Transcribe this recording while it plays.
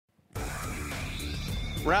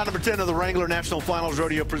Round number 10 of the Wrangler National Finals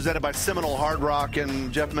Rodeo presented by Seminole Hard Rock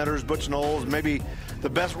and Jeff Metters, Butch Knowles. Maybe the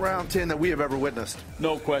best round 10 that we have ever witnessed.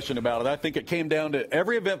 No question about it. I think it came down to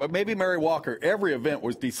every event, but maybe Mary Walker, every event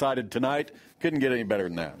was decided tonight. Couldn't get any better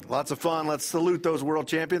than that. Lots of fun. Let's salute those world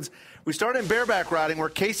champions. We start in bareback riding where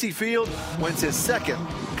Casey Field wins his second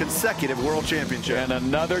consecutive world championship. And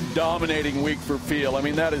another dominating week for Field. I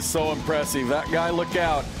mean, that is so impressive. That guy, look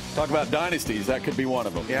out. Talk about dynasties. That could be one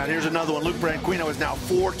of them. Yeah, and here's another one. Luke Branquinho is now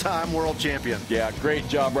 4-time world champion. Yeah, great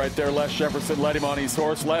job right there. Les Shepperson led him on his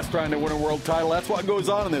horse. Les trying to win a world title. That's what goes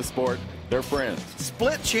on in this sport. They're friends.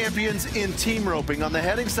 Split champions in team roping. On the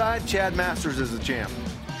heading side, Chad Masters is the champ.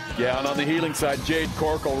 Yeah, and on the heeling side, Jade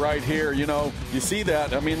Corkle right here. You know, you see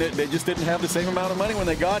that. I mean, they just didn't have the same amount of money when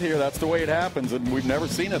they got here. That's the way it happens, and we've never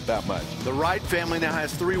seen it that much. The Wright family now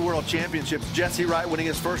has 3 world championships. Jesse Wright winning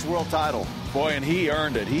his first world title. Boy, and he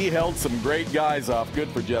earned it. He held some great guys off. Good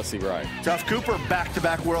for Jesse Wright. Tuff Cooper,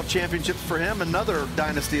 back-to-back world championships for him. Another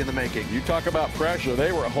dynasty in the making. You talk about pressure.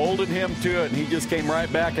 They were holding him to it, and he just came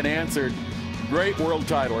right back and answered. Great world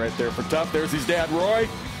title right there for Tuff. There's his dad, Roy.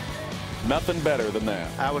 Nothing better than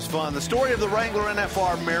that. That was fun. The story of the Wrangler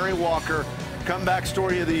NFR, Mary Walker, comeback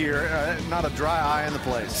story of the year. Not a dry eye in the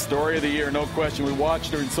place. Story of the year, no question. We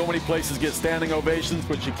watched her in so many places get standing ovations,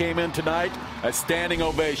 but she came in tonight, a standing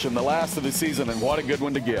ovation, the last of the season, and what a good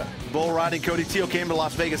one to get. Bull riding Cody Teal came to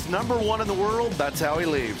Las Vegas, #1 in the world. That's how he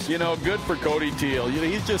leaves. You know, good for Cody Teal. You know,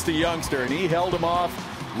 he's just a youngster, and he held him off.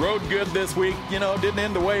 Rode good this week. You know, didn't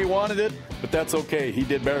end the way he wanted it, but that's okay. He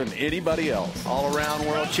did better than anybody else. All-around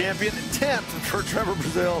world champion, 10th for Trevor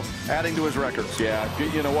Brazile, adding to his records. Yeah,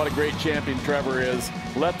 you know what a great champion Trevor is.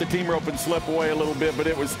 Let the team roping slip away a little bit, but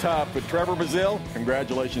it was tough. But Trevor Brazile,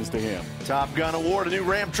 congratulations to him. Top Gun Award, a new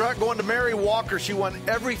Ram truck going to Mary Walker. She won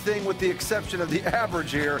everything with the exception of the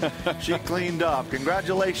average here. She cleaned up.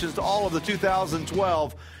 Congratulations to all of the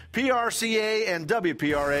 2012 PRCA and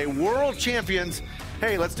WPRA world champions.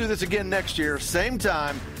 Hey, let's do this again next year. Same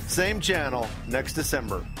time, same channel, next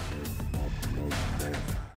December.